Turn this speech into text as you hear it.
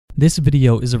This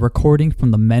video is a recording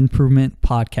from the MenProvement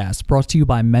Podcast, brought to you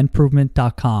by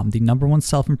MenProvement.com, the #1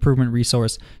 self-improvement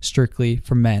resource strictly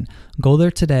for men. Go there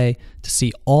today to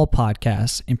see all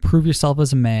podcasts, improve yourself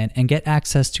as a man, and get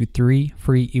access to 3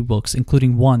 free ebooks,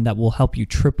 including one that will help you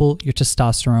triple your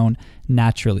testosterone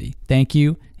naturally. Thank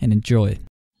you and enjoy.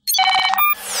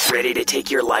 Ready to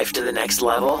take your life to the next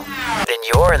level? Then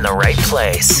you're in the right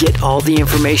place. Get all the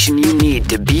information you need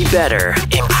to be better,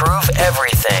 improve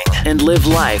everything, and live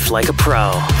life like a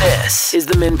pro. This is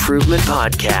the MenProvement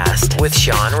Podcast with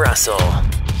Sean Russell.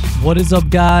 What is up,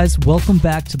 guys? Welcome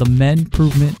back to the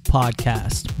MenProvement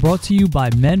Podcast, brought to you by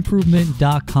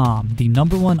MenProvement.com, the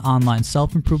 #1 online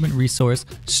self-improvement resource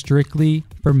strictly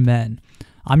for men.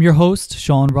 I'm your host,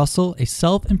 Sean Russell, a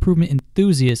self-improvement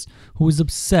enthusiast who is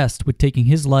obsessed with taking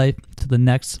his life to the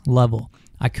next level.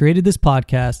 I created this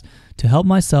podcast to help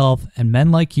myself and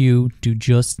men like you do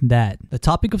just that. The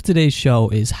topic of today's show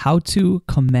is how to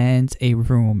command a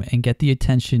room and get the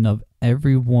attention of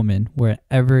every woman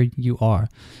wherever you are.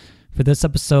 For this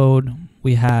episode,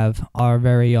 we have our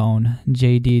very own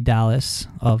J.D. Dallas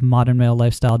of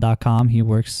modernmalelifestyle.com. He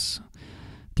works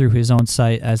through his own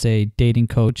site as a dating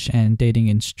coach and dating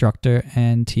instructor,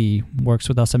 and he works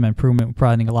with us at MenProvement,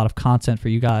 providing a lot of content for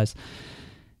you guys.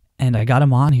 And I got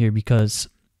him on here because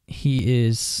he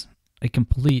is a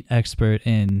complete expert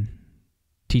in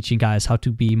teaching guys how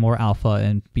to be more alpha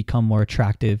and become more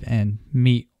attractive and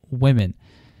meet women.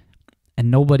 And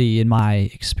nobody in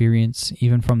my experience,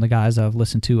 even from the guys I've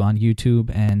listened to on YouTube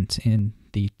and in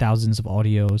the thousands of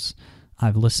audios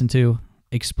I've listened to,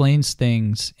 explains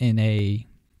things in a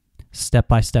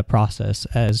step-by-step process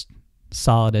as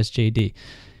solid as JD.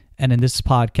 And in this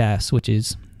podcast, which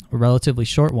is a relatively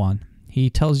short one, he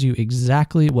tells you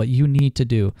exactly what you need to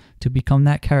do to become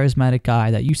that charismatic guy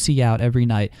that you see out every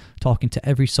night talking to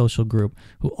every social group,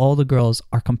 who all the girls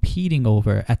are competing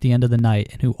over at the end of the night,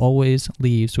 and who always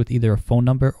leaves with either a phone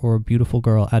number or a beautiful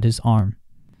girl at his arm.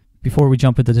 Before we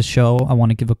jump into the show, I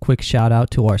want to give a quick shout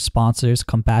out to our sponsors,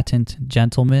 Combatant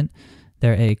Gentlemen.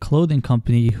 They're a clothing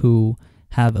company who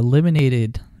have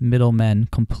eliminated middlemen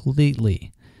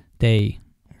completely. They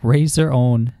raise their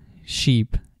own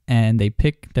sheep and they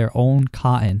pick their own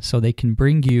cotton so they can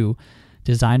bring you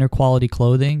designer quality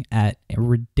clothing at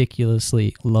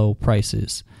ridiculously low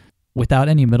prices. Without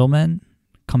any middlemen,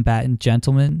 Combatant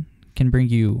Gentlemen can bring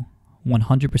you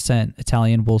 100%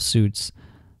 Italian wool suits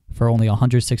for only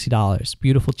 $160,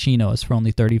 beautiful chinos for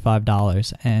only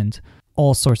 $35, and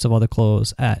all sorts of other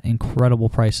clothes at incredible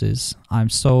prices. I'm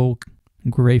so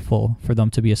grateful for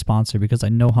them to be a sponsor because I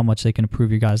know how much they can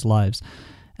improve your guys' lives.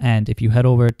 And if you head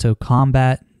over to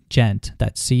combatgent,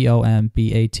 that's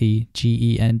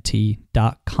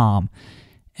combatgent.com,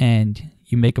 and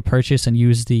you make a purchase and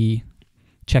use the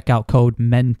checkout code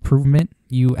MenProvement,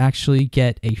 you actually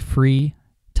get a free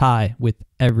tie with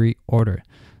every order.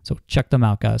 So check them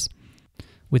out, guys.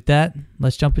 With that,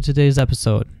 let's jump into today's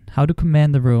episode: how to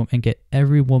command the room and get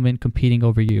every woman competing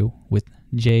over you with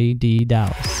J.D.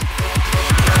 Dallas.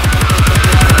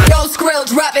 Yo, Skrill,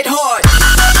 drop it hard.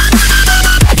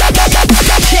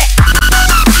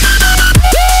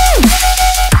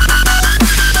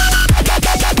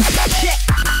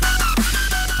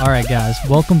 All right, guys,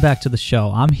 welcome back to the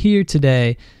show. I'm here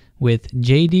today with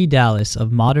J.D. Dallas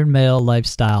of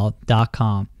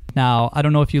modernmalelifestyle.com. Now, I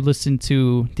don't know if you listened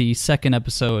to the second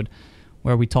episode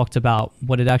where we talked about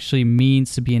what it actually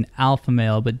means to be an alpha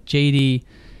male, but JD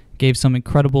gave some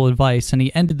incredible advice, and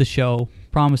he ended the show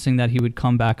promising that he would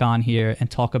come back on here and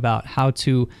talk about how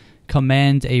to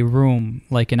command a room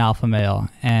like an alpha male.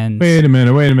 And Wait a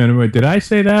minute. Did I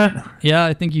say that? Yeah,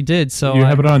 I think you did. So you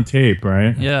have it on tape,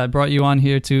 right? Yeah, I brought you on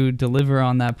here to deliver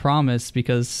on that promise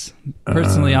because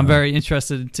personally, I'm very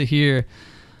interested to hear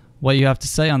what you have to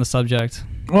say on the subject.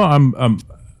 Well,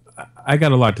 I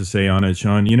got a lot to say on it,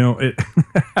 Sean.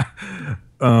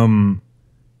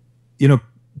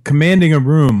 Commanding a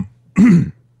room.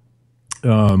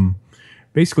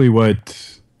 Basically,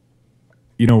 what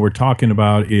we're talking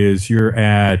about is you're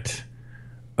at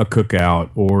a cookout,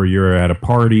 or you're at a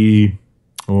party,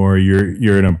 or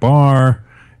you're in a bar.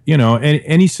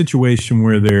 Any situation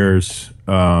where there's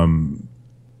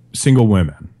single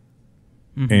women,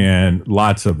 mm-hmm. and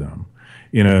lots of them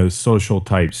in a social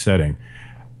type setting.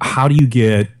 How do you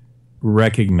get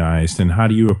recognized, and how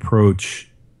do you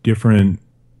approach different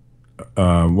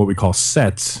what we call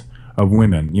sets of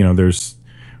women? There's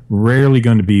rarely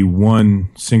going to be one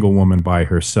single woman by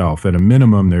herself. At a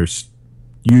minimum, there's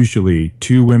usually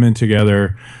 2 women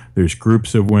together. There's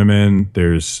groups of women.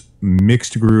 There's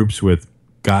mixed groups with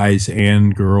guys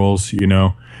and girls,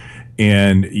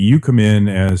 and you come in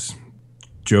as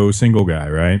Joe single guy,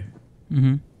 right?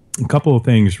 Mm-hmm. a couple of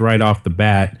things right off the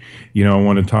bat. I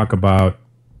want to talk about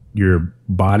your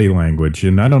body language.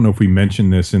 And I don't know if we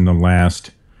mentioned this in the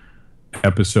last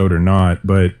episode or not,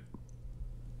 but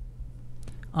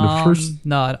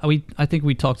no, I think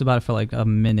we talked about it for like a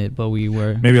minute, but we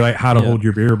were maybe like how to hold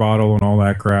your beer bottle and all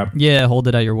that crap. Yeah, hold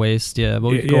it at your waist. Yeah, but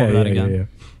we can go over that again.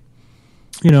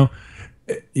 Yeah.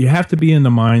 You have to be in the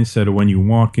mindset of when you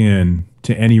walk in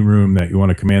to any room that you want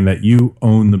to command that you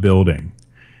own the building.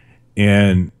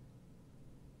 And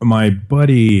my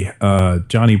buddy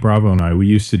Johnny Bravo and I, we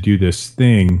used to do this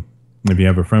thing. If you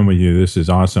have a friend with you, this is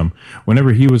awesome.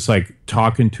 Whenever he was like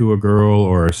talking to a girl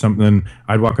or something,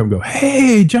 I'd walk up and go,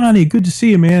 "Hey, Johnny, good to see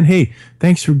you, man. Hey,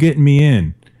 thanks for getting me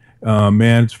in.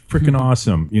 Man, it's freaking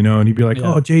awesome." And he'd be like,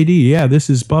 "Oh, JD, yeah, this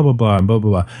is blah, blah, blah, and blah,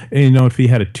 blah, blah." And, if he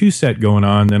had a 2-set going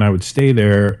on, then I would stay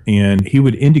there and he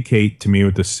would indicate to me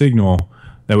with the signal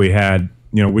that we had,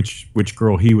 which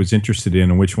girl he was interested in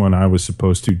and which one I was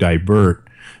supposed to divert,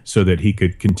 so that he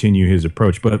could continue his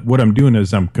approach. But what I'm doing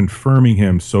is I'm confirming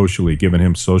him socially, giving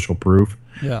him social proof.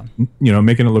 Yeah.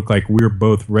 Making it look like we're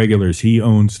both regulars. He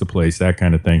owns the place, that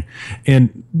kind of thing.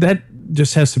 And that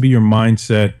just has to be your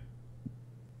mindset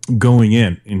going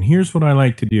in. And here's what I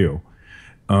like to do.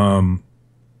 And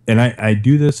I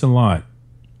do this a lot.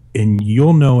 And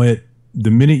you'll know it the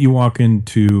minute you walk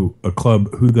into a club,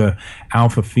 who the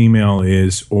alpha female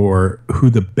is or who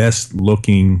the best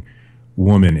looking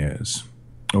woman is,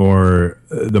 or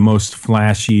the most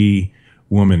flashy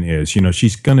woman is.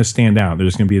 She's going to stand out.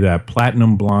 There's going to be that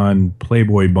platinum blonde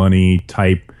Playboy bunny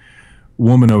type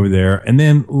woman over there, and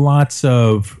then lots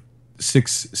of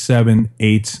 6, 7,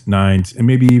 8s, 9s, and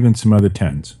maybe even some other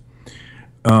 10s.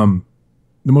 The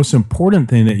most important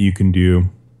thing that you can do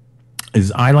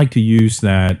is I like to use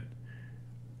that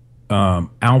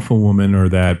alpha woman or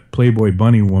that Playboy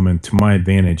bunny woman to my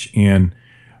advantage. And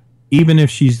even if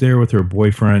she's there with her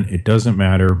boyfriend, it doesn't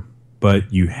matter.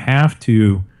 But you have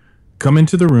to come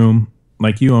into the room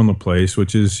like you own the place,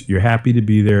 which is you're happy to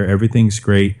be there, everything's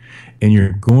great, and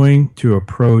you're going to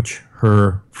approach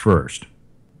her first.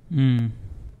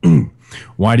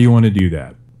 Why do you want to do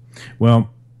that? Well,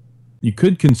 you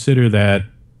could consider that,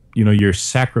 you're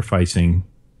sacrificing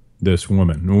this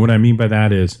woman. And what I mean by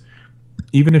that is,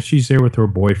 even if she's there with her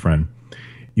boyfriend,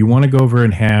 you want to go over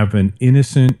and have an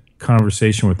innocent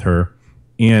conversation with her,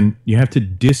 and you have to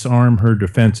disarm her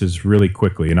defenses really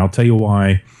quickly. And I'll tell you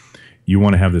why you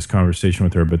want to have this conversation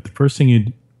with her. But the first thing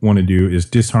you want to do is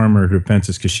disarm her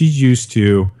defenses, because she's used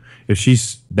to, if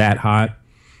she's that hot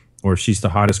or she's the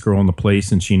hottest girl in the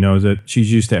place and she knows it,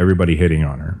 she's used to everybody hitting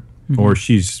on her. Or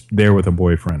she's there with a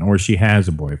boyfriend, or she has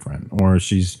a boyfriend, or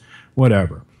she's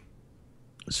whatever.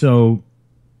 So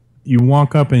you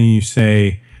walk up and you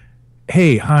say,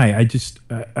 "Hey, hi,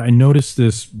 I noticed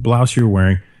this blouse you're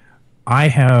wearing. I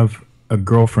have a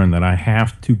girlfriend that I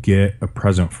have to get a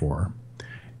present for.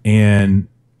 And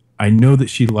I know that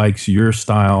she likes your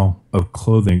style of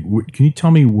clothing. Can you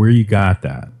tell me where you got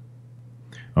that?"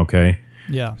 Okay?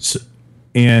 Yeah. So,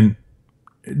 and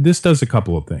this does a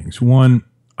couple of things. One,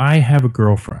 I have a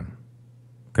girlfriend.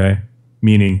 Okay?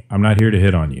 Meaning I'm not here to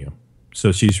hit on you.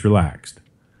 So she's relaxed.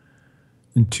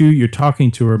 And 2, you're talking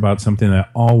to her about something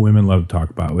that all women love to talk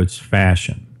about, which is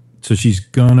fashion. So she's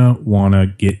gonna want to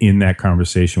get in that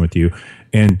conversation with you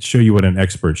and show you what an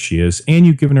expert she is. And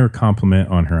you've given her a compliment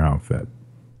on her outfit.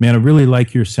 Man, I really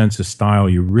like your sense of style.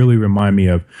 You really remind me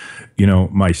of,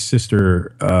 my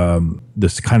sister,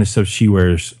 this kind of stuff she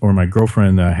wears, or my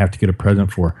girlfriend that I have to get a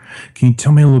present for. Can you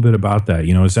tell me a little bit about that?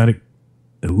 Is that it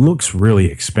looks really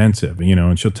expensive,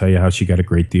 and she'll tell you how she got a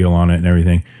great deal on it and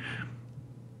everything.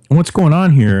 And what's going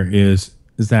on here is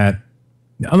that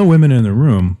the other women in the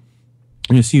room,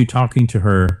 you see you talking to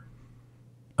her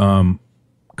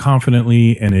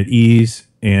confidently and at ease,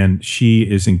 and she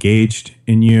is engaged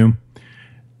in you.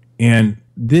 And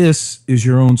this is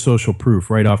your own social proof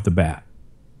right off the bat.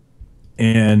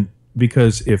 And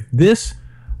because if this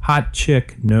hot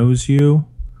chick knows you,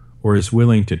 or is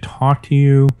willing to talk to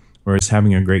you, or is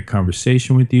having a great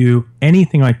conversation with you,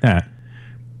 anything like that,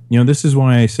 this is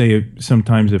why I say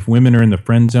sometimes if women are in the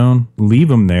friend zone, leave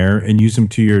them there and use them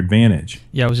to your advantage.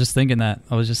 Yeah, I was just thinking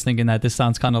that this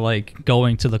sounds kind of like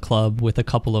going to the club with a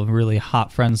couple of really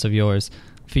hot friends of yours,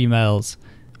 females,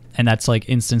 and that's like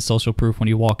instant social proof when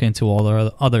you walk into all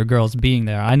the other girls being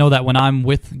there. I know that when I'm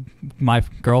with my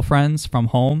girlfriends from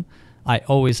home, I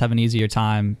always have an easier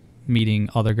time meeting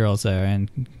other girls there and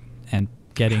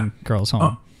getting girls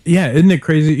home. Yeah, isn't it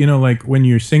crazy? Like when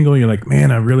you're single, you're like,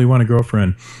 man, I really want a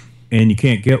girlfriend, and you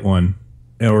can't get one.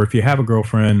 Or if you have a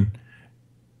girlfriend,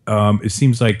 it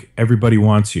seems like everybody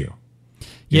wants you.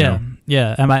 Yeah,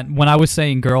 Yeah, and when I was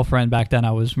saying girlfriend back then,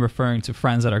 I was referring to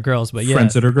friends that are girls. But yeah,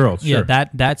 friends that are girls. Sure. Yeah,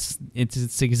 it's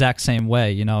the exact same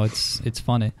way. You know, it's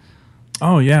funny.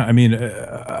 Oh yeah, I mean,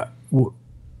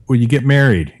 when you get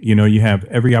married, you know, you have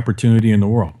every opportunity in the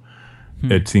world.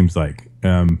 It seems like,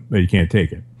 but you can't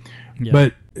take it. Yeah.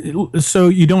 But so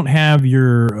you don't have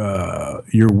your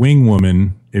wing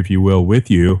woman, if you will,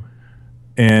 with you,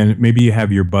 and maybe you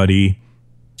have your buddy,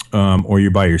 or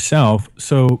you're by yourself.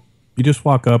 So you just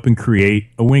walk up and create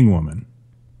a wing woman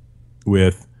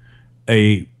with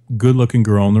a good-looking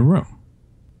girl in the room.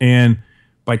 And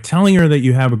by telling her that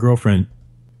you have a girlfriend,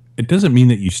 it doesn't mean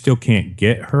that you still can't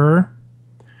get her,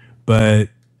 but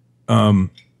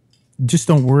just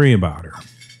don't worry about her.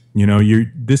 You know,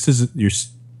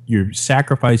 you're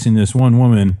sacrificing this one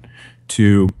woman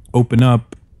to open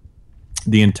up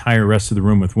the entire rest of the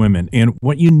room with women. And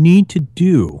what you need to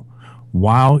do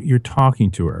while you're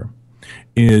talking to her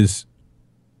is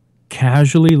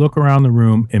casually look around the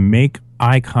room and make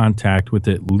eye contact with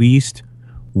at least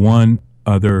one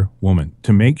other woman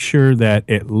to make sure that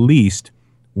at least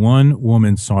one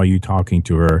woman saw you talking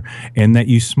to her and that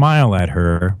you smile at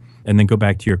her and then go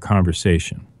back to your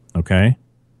conversation. Okay?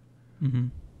 Mm-hmm.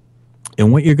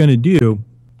 And what you're going to do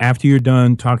after you're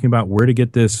done talking about where to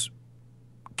get this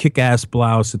kick-ass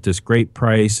blouse at this great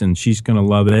price and she's going to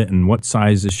love it and what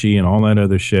size is she and all that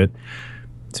other shit.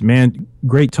 It's, man,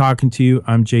 great talking to you.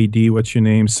 I'm J.D. What's your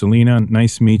name? Selena.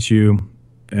 Nice to meet you.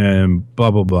 And blah,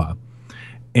 blah, blah.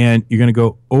 And you're going to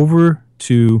go over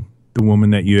to the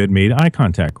woman that you had made eye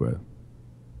contact with.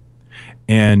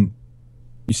 And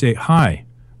you say, hi,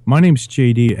 my name's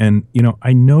J.D. And, you know,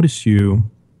 I noticed you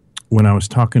when I was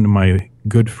talking to my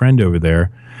good friend over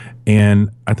there. And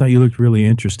I thought you looked really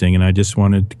interesting. And I just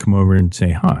wanted to come over and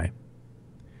say hi.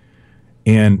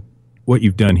 And what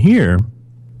you've done here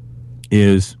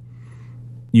is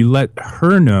you let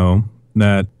her know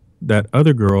that that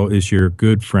other girl is your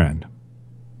good friend.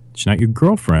 She's not your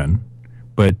girlfriend,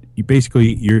 but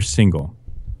you're single,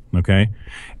 okay?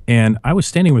 And I was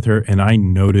standing with her, and I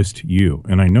noticed you.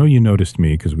 And I know you noticed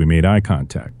me because we made eye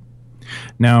contact.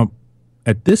 Now,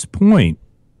 at this point,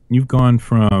 you've gone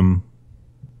from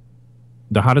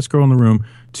the hottest girl in the room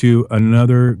to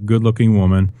another good-looking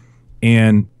woman,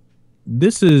 and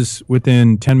this is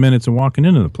within 10 minutes of walking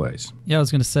into the place. Yeah, I was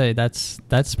going to say, that's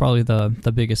probably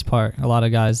the biggest part. A lot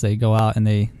of guys, they go out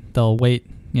and they'll wait.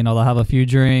 You know, they'll have a few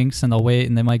drinks and they'll wait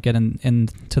and they might get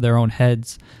into their own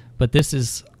heads. But this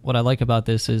is, what I like about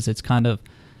this is it's kind of,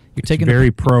 you're taking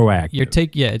very proactive.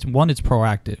 It's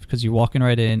proactive because you're walking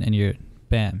right in and you're,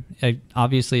 bam.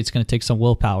 Obviously, it's going to take some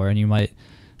willpower and you might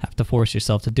have to force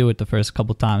yourself to do it the first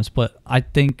couple times. But I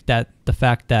think that the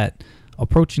fact that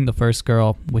approaching the first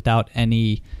girl without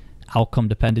any outcome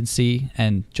dependency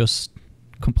and just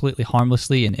completely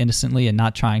harmlessly and innocently and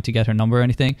not trying to get her number or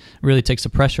anything really takes the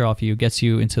pressure off you, gets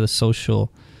you into the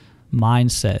social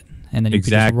mindset, and then you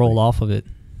can just roll off of it.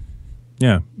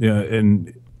 Yeah,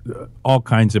 and all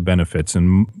kinds of benefits,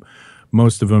 and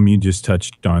most of them you just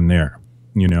touched on there,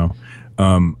 you know.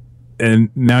 And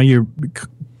now you're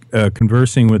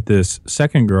conversing with this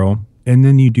second girl, and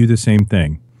then you do the same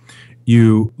thing.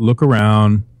 You look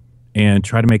around and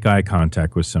try to make eye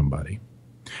contact with somebody.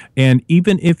 And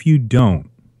even if you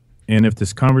don't, and if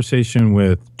this conversation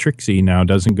with Trixie now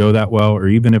doesn't go that well, or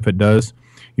even if it does,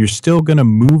 you're still going to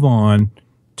move on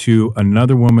to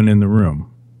another woman in the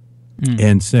room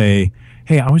and say,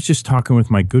 hey, I was just talking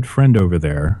with my good friend over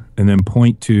there, and then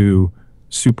point to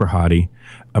Super Hottie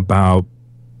about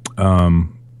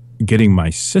getting my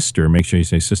sister, make sure you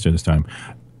say sister this time,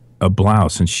 a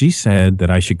blouse, and she said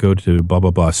that I should go to blah, blah,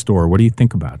 blah store. What do you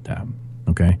think about that?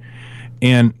 Okay.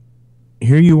 And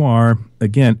here you are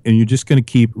again, and you're just going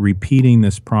to keep repeating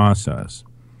this process.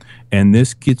 And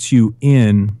this gets you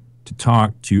in to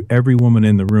talk to every woman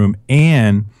in the room,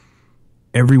 and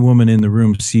every woman in the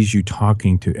room sees you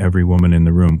talking to every woman in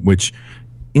the room, which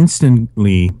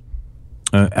instantly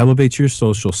elevates your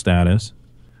social status,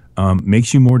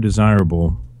 makes you more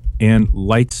desirable, and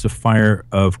lights the fire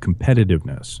of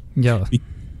competitiveness. Yeah,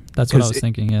 that's what I was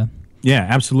thinking, yeah. Yeah,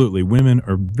 absolutely. Women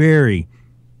are very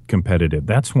competitive.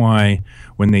 That's why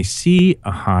when they see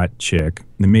a hot chick,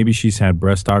 and maybe she's had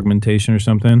breast augmentation or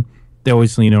something, they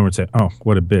always lean over and say, oh,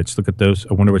 what a bitch. Look at those.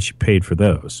 I wonder what she paid for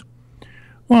those.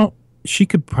 Well, she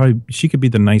could be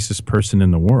the nicest person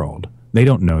in the world. They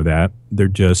don't know that. They're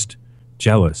just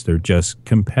jealous. They're just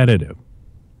competitive.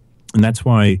 And that's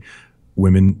why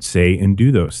women say and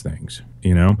do those things,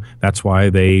 you know? That's why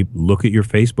they look at your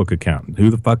Facebook account. Who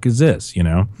the fuck is this, you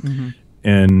know? Mm-hmm.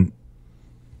 And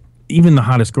even the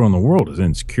hottest girl in the world is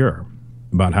insecure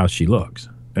about how she looks.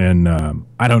 And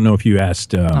I don't know if you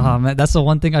asked. Oh man, that's the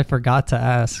one thing I forgot to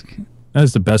ask.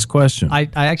 That's the best question. I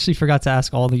actually forgot to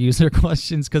ask all the user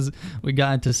questions because we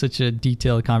got into such a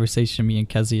detailed conversation, me and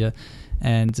Kezia,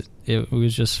 and it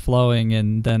was just flowing.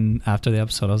 And then after the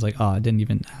episode, I was like, oh, I didn't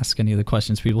even ask any of the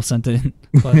questions people sent in.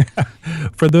 But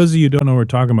for those of you who don't know what we're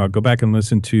talking about, go back and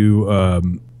listen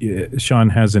to Sean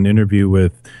has an interview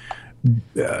with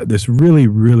this really,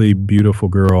 really beautiful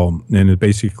girl. And it's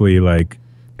basically like,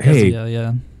 hey,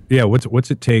 Kezia, yeah, what's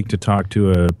it take to talk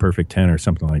to a perfect 10 or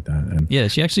something like that? And yeah,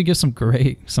 she actually gives some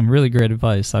really great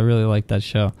advice. I really like that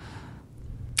show.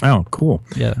 Oh, cool.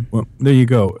 Yeah. Well, there you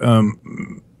go.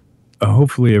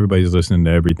 Hopefully everybody's listening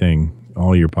to everything,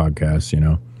 all your podcasts,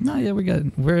 No, yeah,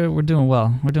 we're doing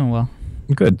well. We're doing well.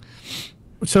 Good.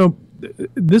 So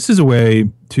this is a way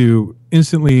to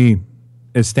instantly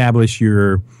establish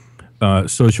your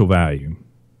social value.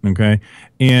 Okay.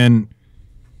 And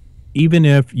even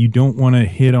if you don't want to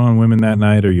hit on women that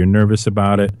night or you're nervous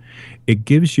about it, it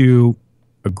gives you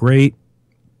a great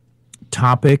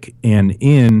topic and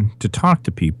in to talk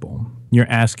to people. You're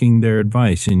asking their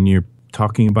advice and you're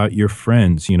talking about your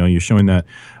friends. You're showing that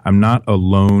I'm not a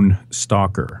lone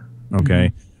stalker,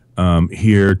 okay,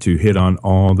 here to hit on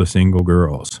all the single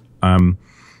girls.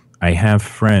 I have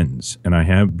friends and I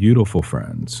have beautiful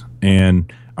friends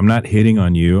and I'm not hitting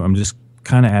on you. I'm just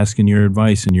kind of asking your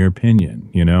advice and your opinion,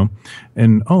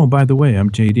 and oh, by the way, I'm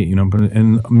JD,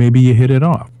 and maybe you hit it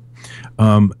off.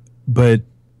 But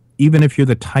even if you're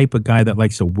the type of guy that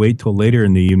likes to wait till later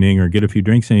in the evening or get a few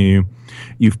drinks in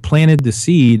you've planted the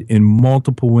seed in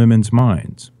multiple women's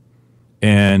minds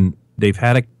and they've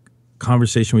had a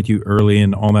conversation with you early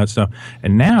and all that stuff.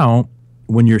 And now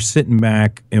when you're sitting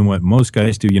back and what most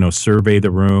guys do, survey the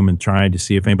room and try to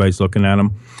see if anybody's looking at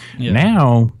them. Yeah.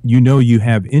 Now, you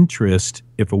have interest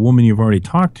if a woman you've already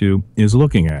talked to is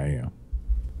looking at you.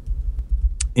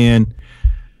 And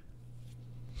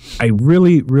I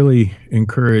really, really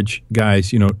encourage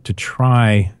guys, to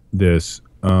try this.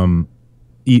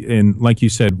 And like you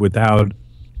said, without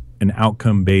an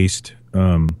outcome-based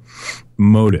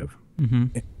motive.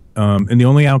 Mm-hmm. And the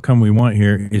only outcome we want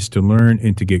here is to learn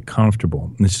and to get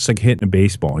comfortable. And it's just like hitting a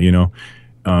baseball, you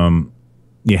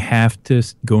have to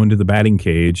go into the batting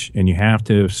cage and you have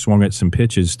to swing at some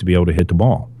pitches to be able to hit the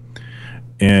ball.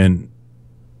 And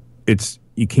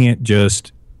you can't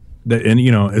just,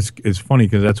 it's funny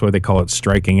because that's why they call it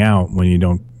striking out when you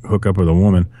don't hook up with a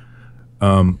woman.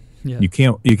 Yeah. You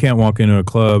can't walk into a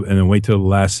club and then wait till the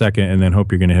last second and then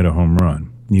hope you're going to hit a home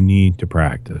run. You need to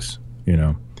practice,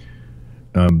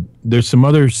 There's some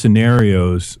other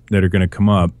scenarios that are going to come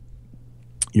up.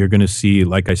 You're going to see,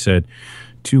 like I said,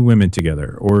 two women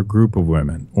together or a group of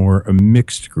women or a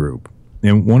mixed group.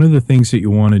 And one of the things that you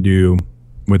want to do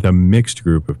with a mixed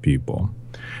group of people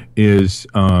is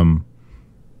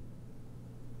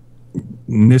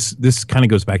this kind of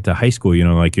goes back to high school,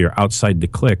 like you're outside the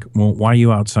clique. Well, why are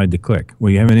you outside the clique?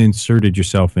 Well, you haven't inserted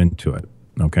yourself into it.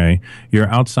 Okay. You're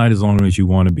outside as long as you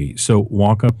want to be. So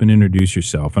walk up and introduce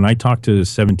yourself. And I talk to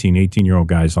 17, 18-year-old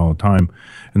guys all the time,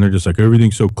 and they're just like,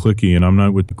 everything's so cliquey and I'm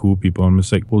not with the cool people. I'm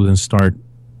just like, well, then start,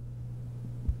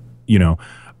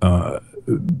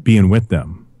 being with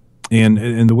them.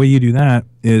 And the way you do that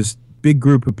is big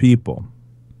group of people,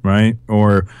 right?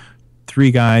 Or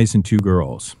 3 guys and 2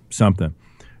 girls, something.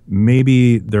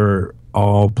 Maybe they're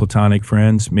all platonic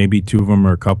friends. Maybe 2 of them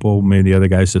are a couple. Maybe the other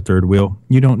guy's the third wheel.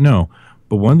 You don't know.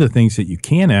 But one of the things that you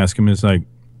can ask them is like,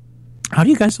 how do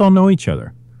you guys all know each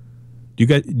other? Do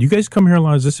you guys come here a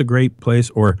lot? Is this a great place?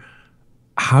 Or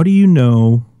how do you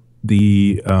know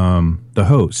the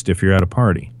host if you're at a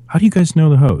party? How do you guys know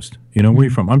the host? Where are you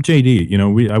from? I'm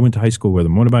JD. I went to high school with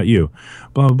him. What about you?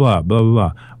 Blah, blah, blah, blah,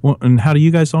 blah. Well, and how do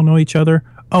you guys all know each other?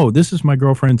 Oh, this is my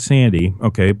girlfriend, Sandy.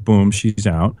 Okay, boom, she's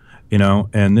out.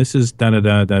 And this is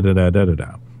da-da-da, da-da-da,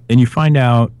 da-da-da. And you find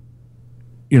out,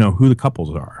 who the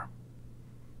couples are.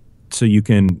 So you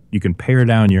can pare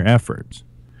down your efforts.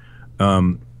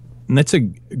 And that's a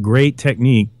great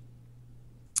technique.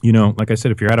 Like I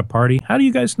said, if you're at a party, how do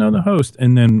you guys know the host?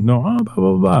 And then, blah, blah,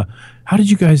 blah, blah. How did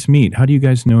you guys meet? How do you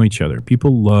guys know each other?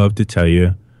 People love to tell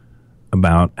you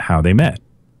about how they met,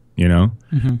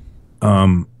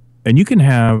 Mm-hmm. And you can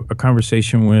have a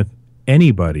conversation with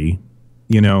anybody.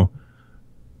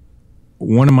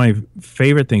 One of my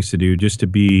favorite things to do, just to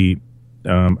be,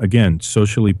 again,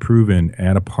 socially proven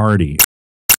at a party,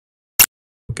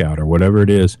 cookout or whatever it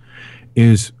is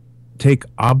take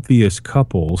obvious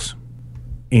couples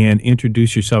and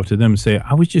introduce yourself to them and say,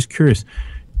 I was just curious,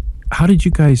 how did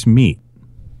you guys meet?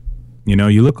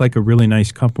 You look like a really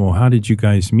nice couple. How did you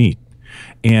guys meet?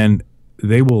 And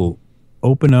they will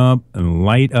open up and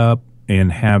light up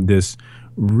and have this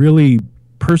really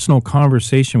personal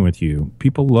conversation with you.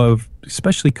 People love,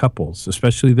 especially couples,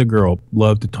 especially the girl,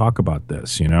 love to talk about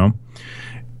this, you know?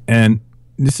 And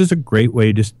this is a great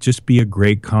way to just be a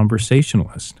great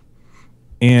conversationalist.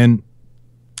 And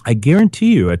I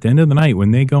guarantee you, at the end of the night, when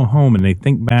they go home and they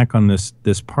think back on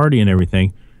this party and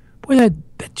everything, boy, that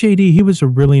JD, he was a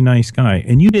really nice guy.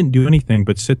 And you didn't do anything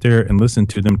but sit there and listen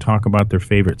to them talk about their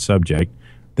favorite subject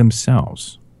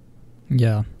themselves.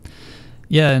 Yeah.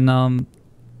 Yeah, and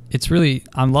it's really,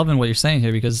 I'm loving what you're saying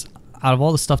here, because out of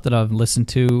all the stuff that I've listened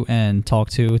to and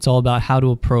talked to, it's all about how to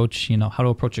approach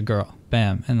a girl.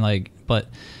 Bam. And like, but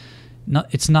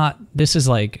it's not, this is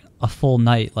like a full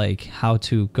night, like how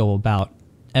to go about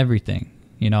everything,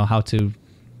 you know,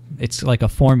 it's like a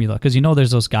formula, because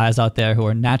there's those guys out there who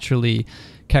are naturally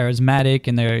charismatic,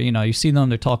 and they're, you see them,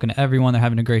 they're talking to everyone, they're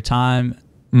having a great time,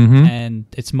 and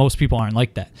it's, most people aren't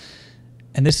like that.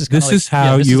 And this is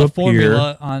how you appear.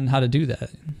 Formula on how to do that.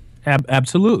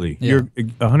 Absolutely. Yeah. You're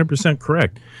 100%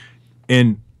 correct.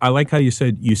 And I like how you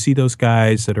said you see those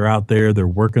guys that are out there, they're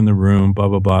working the room, blah,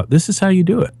 blah, blah. This is how you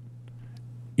do it.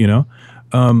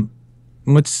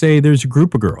 Let's say there's a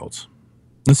group of girls.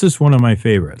 This is one of my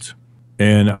favorites.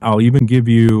 And I'll even give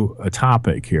you a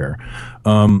topic here.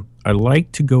 I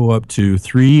like to go up to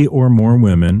 3 or more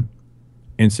women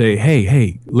and say,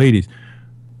 hey, ladies,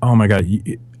 oh my God,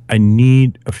 I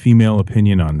need a female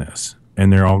opinion on this.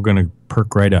 And they're all going to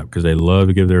perk right up because they love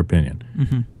to give their opinion.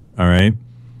 Mm-hmm. All right.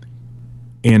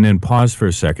 And then pause for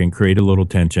a second, create a little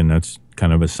tension. That's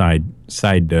kind of a side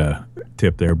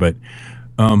tip there. But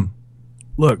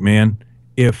look, man,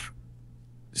 if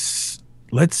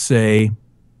let's say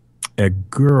a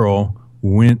girl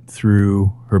went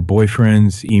through her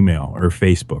boyfriend's email or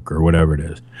Facebook or whatever it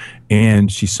is,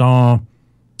 and she saw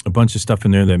a bunch of stuff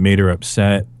in there that made her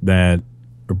upset that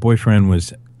her boyfriend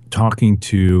was talking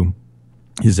to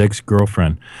his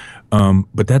ex-girlfriend.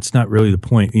 But that's not really the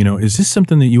point. Is this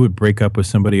something that you would break up with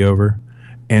somebody over?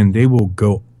 And they will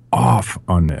go off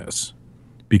on this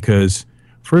because,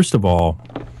 first of all,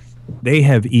 they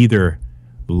have either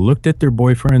looked at their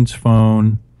boyfriend's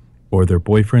phone or their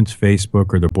boyfriend's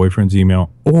Facebook or their boyfriend's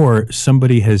email, or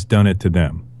somebody has done it to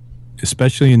them,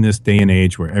 especially in this day and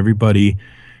age where everybody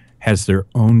has their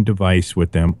own device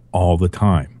with them all the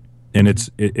time. And it's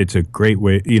a great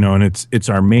way, and it's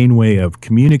our main way of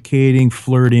communicating,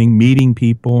 flirting, meeting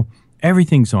people.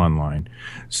 Everything's online.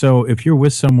 So if you're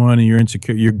with someone and you're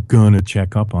insecure, you're going to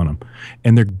check up on them.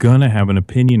 And they're going to have an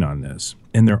opinion on this.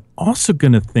 And they're also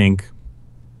going to think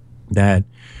that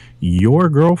your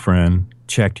girlfriend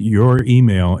checked your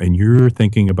email and you're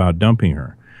thinking about dumping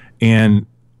her. And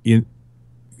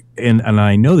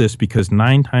I know this because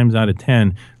 9 times out of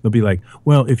 10, they'll be like,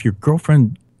 well, if your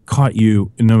girlfriend caught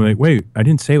you, and they're like, wait, I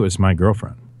didn't say it was my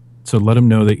girlfriend. So let them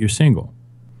know that you're single.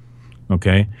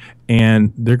 Okay.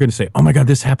 And they're going to say, oh my God,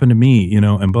 this happened to me,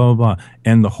 and blah, blah, blah.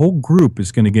 And the whole group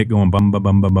is going to get going, bum, bum,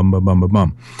 bum, bum, bum, bum, bum, bum,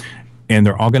 bum. And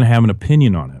they're all going to have an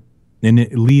opinion on it. And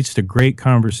it leads to great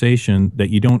conversation that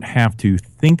you don't have to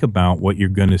think about what you're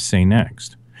going to say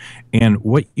next. And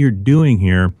what you're doing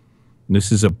here,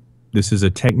 this is a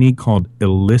technique called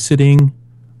eliciting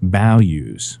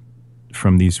values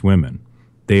from these women.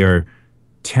 They are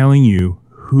telling you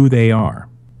who they are.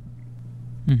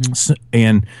 Mm-hmm. So,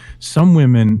 and some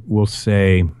women will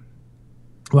say,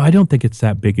 well, I don't think it's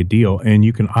that big a deal. And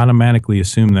you can automatically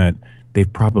assume that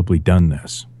they've probably done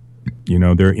this.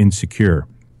 They're insecure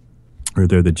or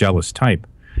they're the jealous type.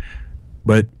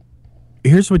 But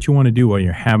here's what you want to do while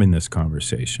you're having this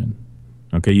conversation.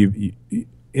 Okay, you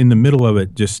in the middle of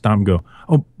it, just stop and go,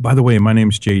 oh, by the way, my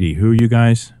name's JD. Who are you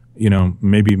guys?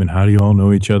 Maybe even how do you all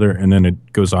know each other? And then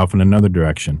it goes off in another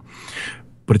direction.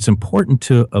 But it's important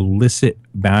to elicit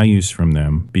values from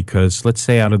them because let's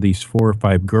say out of these 4 or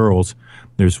 5 girls,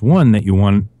 there's one that you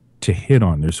want to hit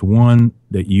on. There's one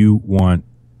that you want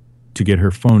to get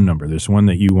her phone number. There's one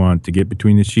that you want to get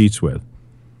between the sheets with.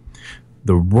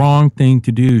 The wrong thing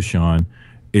to do, Sean,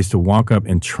 is to walk up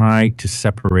and try to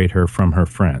separate her from her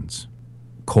friends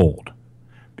cold.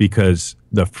 Because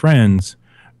the friends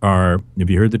are, have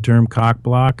you heard the term cock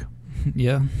block?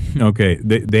 Yeah. Okay,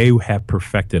 they have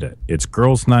perfected it. It's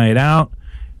girls' night out,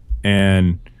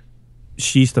 and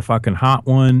she's the fucking hot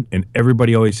one, and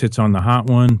everybody always hits on the hot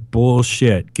one.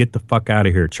 Bullshit. Get the fuck out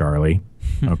of here, Charlie.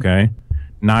 Okay?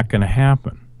 Not going to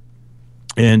happen.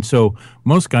 And so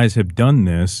most guys have done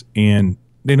this, and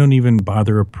they don't even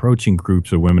bother approaching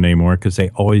groups of women anymore because they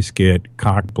always get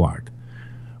cock blocked.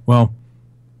 Well,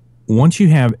 once you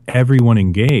have everyone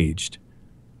engaged,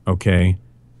 okay,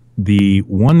 the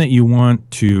one that you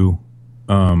want to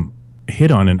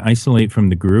hit on and isolate from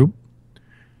the group,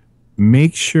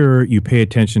 make sure you pay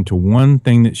attention to one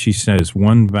thing that she says,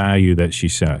 one value that she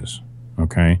says,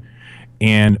 okay?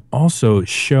 And also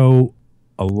show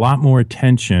a lot more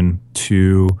attention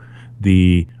to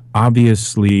the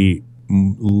obviously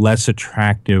less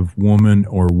attractive woman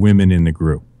or women in the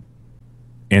group.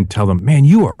 And tell them, man,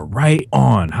 you are right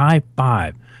on. High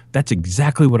five. That's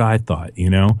exactly what I thought, you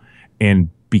know? And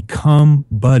become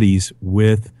buddies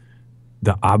with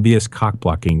the obvious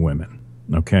cock-blocking women,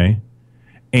 okay?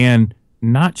 And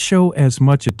not show as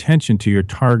much attention to your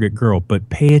target girl, but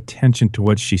pay attention to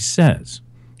what she says,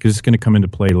 because it's going to come into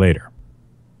play later.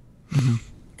 Mm-hmm.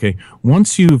 Okay.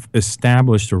 Once you've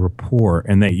established a rapport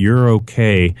and that you're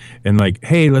okay and like,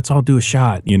 hey, let's all do a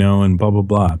shot, you know, and blah, blah,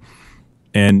 blah.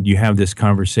 And you have this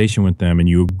conversation with them and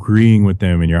you agreeing with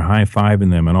them and you're high-fiving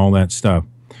them and all that stuff.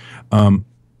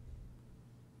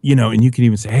 You know, and you can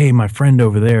even say, hey, my friend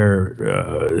over there,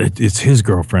 it's his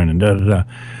girlfriend and da-da-da.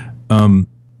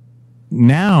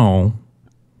 Now,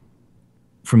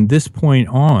 from this point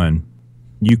on,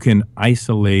 you can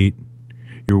isolate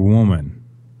your woman,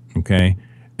 okay?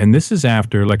 And this is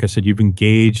after, like I said, you've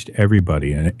engaged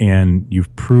everybody and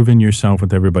you've proven yourself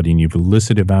with everybody and you've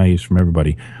elicited values from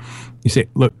everybody. You say,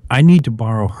 look, I need to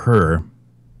borrow her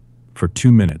for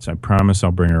 2 minutes. I promise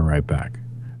I'll bring her right back.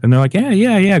 And they're like,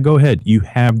 yeah, go ahead. You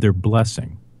have their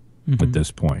blessing at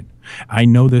this point. I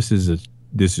know this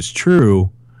is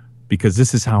true because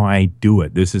this is how I do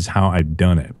it. This is how I've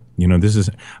done it. You know,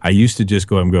 I used to just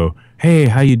go up and go, hey,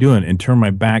 how you doing? And turn my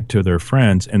back to their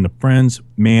friends. And the friends,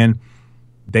 man,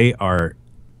 they are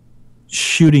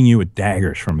shooting you with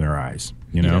daggers from their eyes,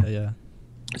 you know? Yeah.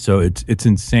 So it's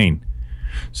insane.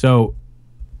 So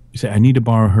you say, I need to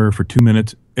borrow her for 2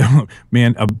 minutes.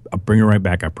 Man, I'll bring her right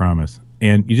back, I promise.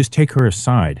 And you just take her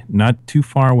aside, not too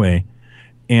far away.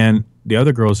 And the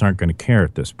other girls aren't going to care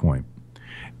at this point.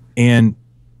 And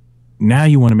now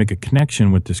you want to make a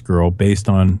connection with this girl based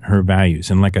on her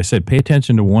values. And like I said, pay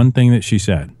attention to one thing that she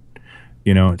said.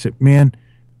 You know, it's man,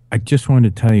 I just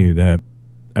wanted to tell you that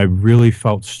I really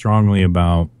felt strongly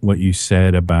about what you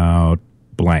said about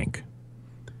blank.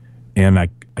 And I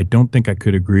don't think I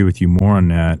could agree with you more on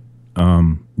that.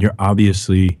 You're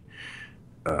obviously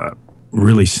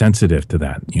really sensitive to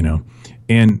that, you know,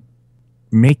 and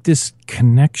make this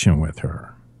connection with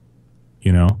her,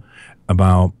 you know,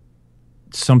 about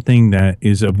something that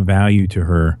is of value to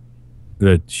her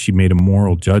that she made a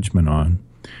moral judgment on,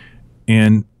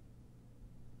 and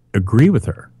agree with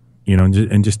her, you know,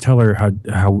 and just tell her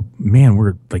how man,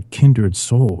 we're like kindred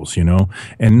souls, you know,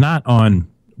 and not on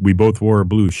we both wore a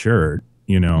blue shirt,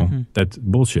 you know, that's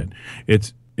bullshit.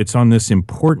 It's on this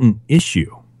important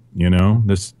issue, you know,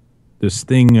 this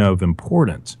thing of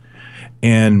importance.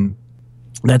 And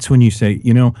that's when you say,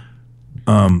 you know,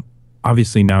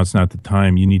 obviously now it's not the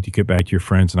time. You need to get back to your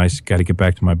friends, and I got to get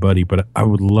back to my buddy, but I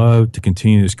would love to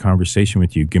continue this conversation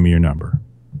with you. Give me your number.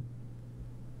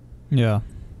 Yeah.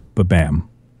 But bam.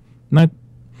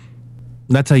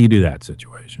 That's how you do that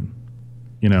situation.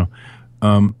 You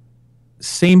know,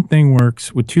 same thing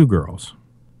works with two girls.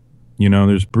 You know,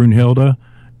 there's Brunhilde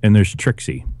and there's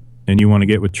Trixie, and you want to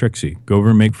get with Trixie. Go over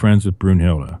and make friends with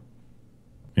Brunhilde.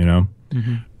 You know,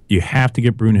 you have to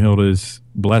get Brunhilde's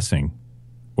blessing,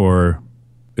 or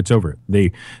it's over.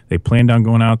 They planned on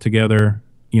going out together.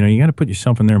 You know, you got to put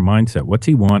yourself in their mindset. What's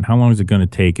he want? How long is it going to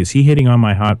take? Is he hitting on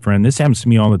my hot friend? This happens to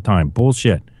me all the time.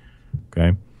 Bullshit.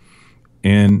 Okay.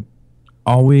 And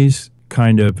always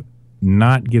kind of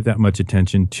not give that much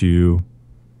attention to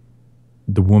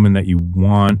the woman that you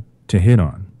want to hit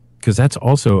on. Because that's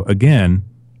also, again,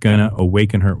 going to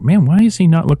awaken her. Man, why is he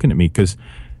not looking at me? Because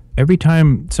every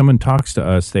time someone talks to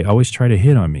us, they always try to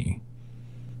hit on me.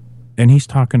 And he's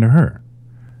talking to her,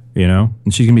 you know?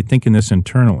 And she's going to be thinking this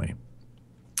internally.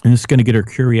 And it's going to get her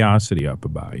curiosity up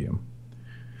about you.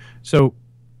 So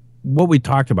what we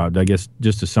talked about, I guess,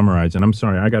 just to summarize, and I'm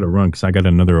sorry, I got to run because I got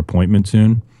another appointment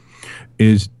soon,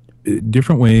 is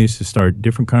different ways to start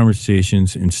different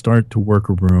conversations and start to work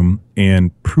a room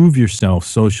and prove yourself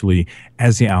socially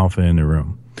as the alpha in the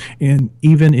room. And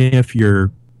even if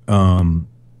your,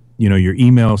 you know, your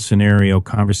email scenario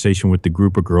conversation with the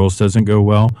group of girls doesn't go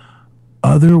well,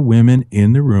 other women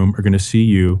in the room are going to see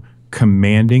you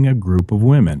commanding a group of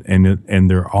women, and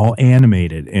they're all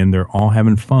animated and they're all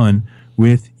having fun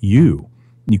with you.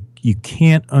 You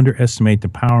can't underestimate the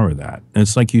power of that. And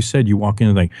it's like you said, you walk in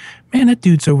and like, man, that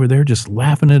dude's over there just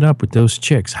laughing it up with those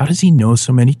chicks. How does he know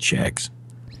so many chicks?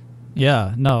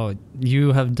 Yeah, no,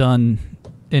 you have done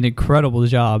an incredible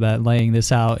job at laying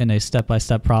this out in a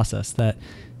step-by-step process that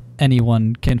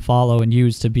anyone can follow and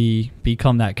use to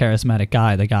become that charismatic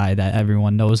guy, the guy that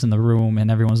everyone knows in the room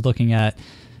and everyone's looking at,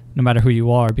 no matter who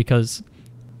you are. Because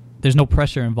there's no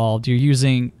pressure involved. You're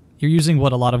using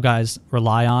what a lot of guys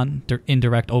rely on,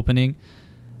 indirect opening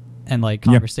and like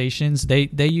conversations.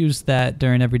 Yep. They use that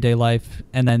during everyday life,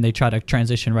 and then they try to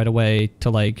transition right away to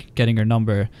like getting your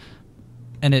number.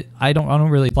 And I don't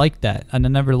really like that. And I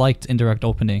never liked indirect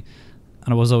opening.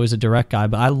 And I was always a direct guy,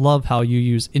 but I love how you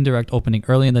use indirect opening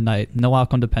early in the night, no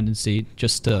outcome dependency,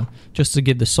 just to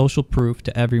give the social proof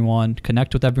to everyone,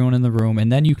 connect with everyone in the room,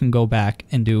 and then you can go back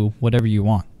and do whatever you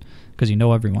want because you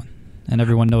know everyone, and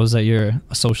everyone knows that you're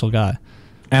a social guy.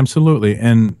 Absolutely.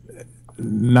 And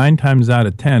 9 times out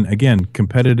of 10, again,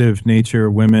 competitive nature,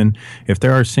 women, if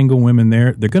there are single women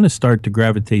there, they're going to start to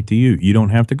gravitate to you. You don't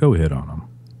have to go hit on them,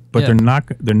 but they're not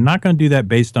going to do that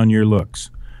based on your looks.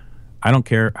 I don't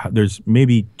care. There's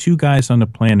maybe 2 guys on the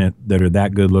planet that are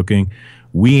that good looking.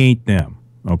 We ain't them.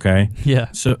 Okay.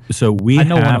 Yeah. So we. I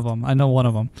know one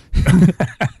of them.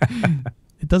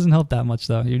 It doesn't help that much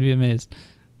though. You'd be amazed.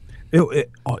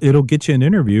 It'll get you an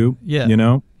interview. Yeah. You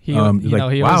know. He always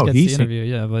gets the interview.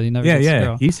 Yeah, but he never. Gets the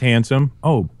girl. He's handsome.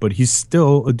 Oh, but he's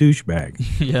still a douchebag.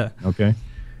 Yeah. Okay.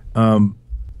 And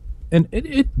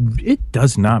it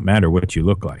does not matter what you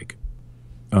look like.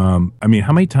 I mean,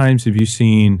 how many times have you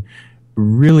seen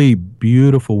really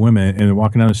beautiful women and they're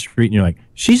walking down the street and you're like,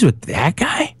 she's with that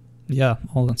guy? Yeah,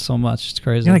 so much. It's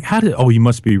crazy. You're like, he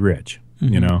must be rich,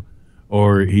 you know,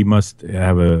 or he must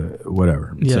have a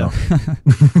whatever. Yeah. So.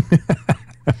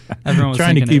 Everyone's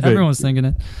thinking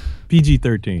it.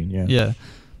 PG-13, yeah. Yeah.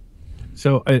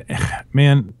 So,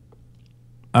 man,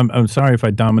 I'm sorry if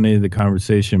I dominated the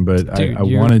conversation, but dude, I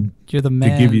wanted you're the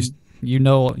man. to give you... You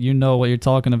know what you're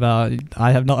talking about.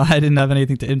 I didn't have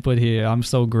anything to input here. I'm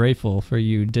so grateful for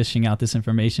you dishing out this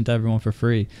information to everyone for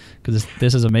free because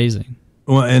this is amazing.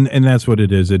 Well, and that's what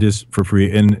it is. It is for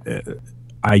free, and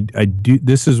I do.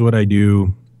 This is what I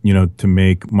do. You know, to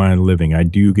make my living. I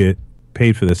do get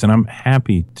paid for this, and I'm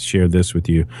happy to share this with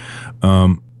you.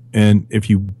 And if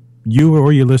you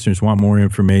or your listeners want more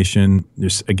information,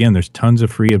 there's tons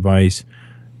of free advice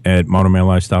at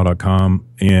modernmanlifestyle.com,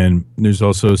 and there's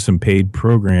also some paid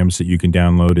programs that you can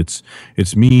download.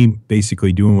 It's me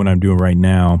basically doing what I'm doing right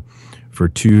now for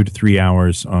 2 to 3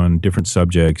 hours on different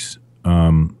subjects,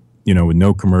 you know, with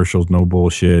no commercials, no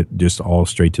bullshit, just all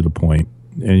straight to the point.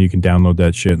 And you can download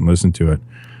that shit and listen to it.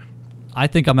 I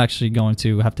think I'm actually going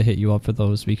to have to hit you up for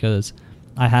those because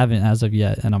I haven't as of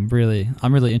yet, and I'm really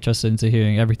interested into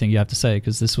hearing everything you have to say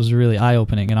because this was really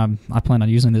eye-opening, and I plan on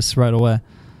using this right away.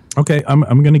 Okay,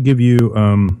 I'm going to give you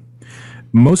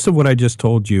most of what I just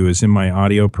told you is in my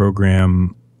audio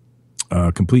program,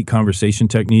 Complete Conversation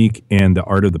Technique and the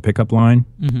Art of the Pickup Line.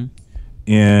 Mm-hmm.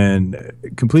 And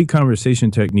Complete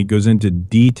Conversation Technique goes into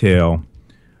detail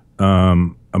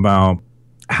about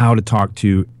how to talk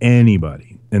to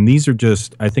anybody. And these are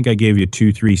just, I think I gave you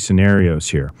 2-3 scenarios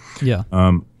here. Yeah.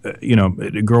 You know,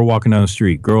 a girl walking down the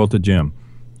street, girl at the gym,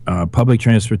 public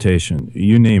transportation,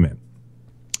 you name it.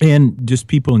 And just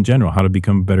people in general, how to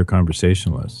become a better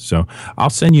conversationalist. So I'll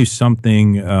send you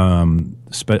something.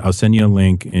 I'll send you a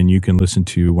link, and you can listen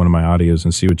to one of my audios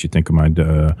and see what you think of my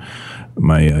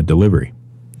delivery.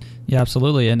 Yeah,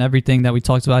 absolutely. And everything that we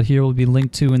talked about here will be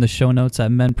linked to in the show notes at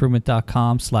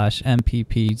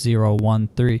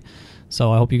menprovement.com/MPP013.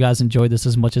 So I hope you guys enjoyed this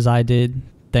as much as I did.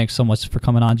 Thanks so much for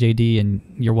coming on, JD, and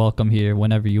you're welcome here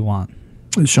whenever you want.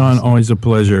 Sean, always a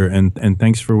pleasure, and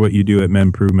thanks for what you do at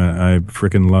MenProvement. I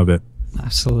freaking love it.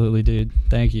 Absolutely, dude.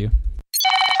 Thank you.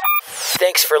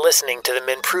 Thanks for listening to the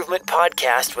MenProvement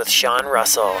Podcast with Sean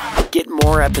Russell. Get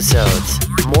more episodes,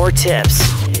 more tips,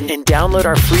 and download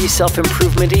our free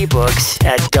self-improvement ebooks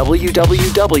at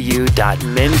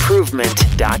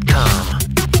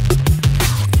www.menprovement.com.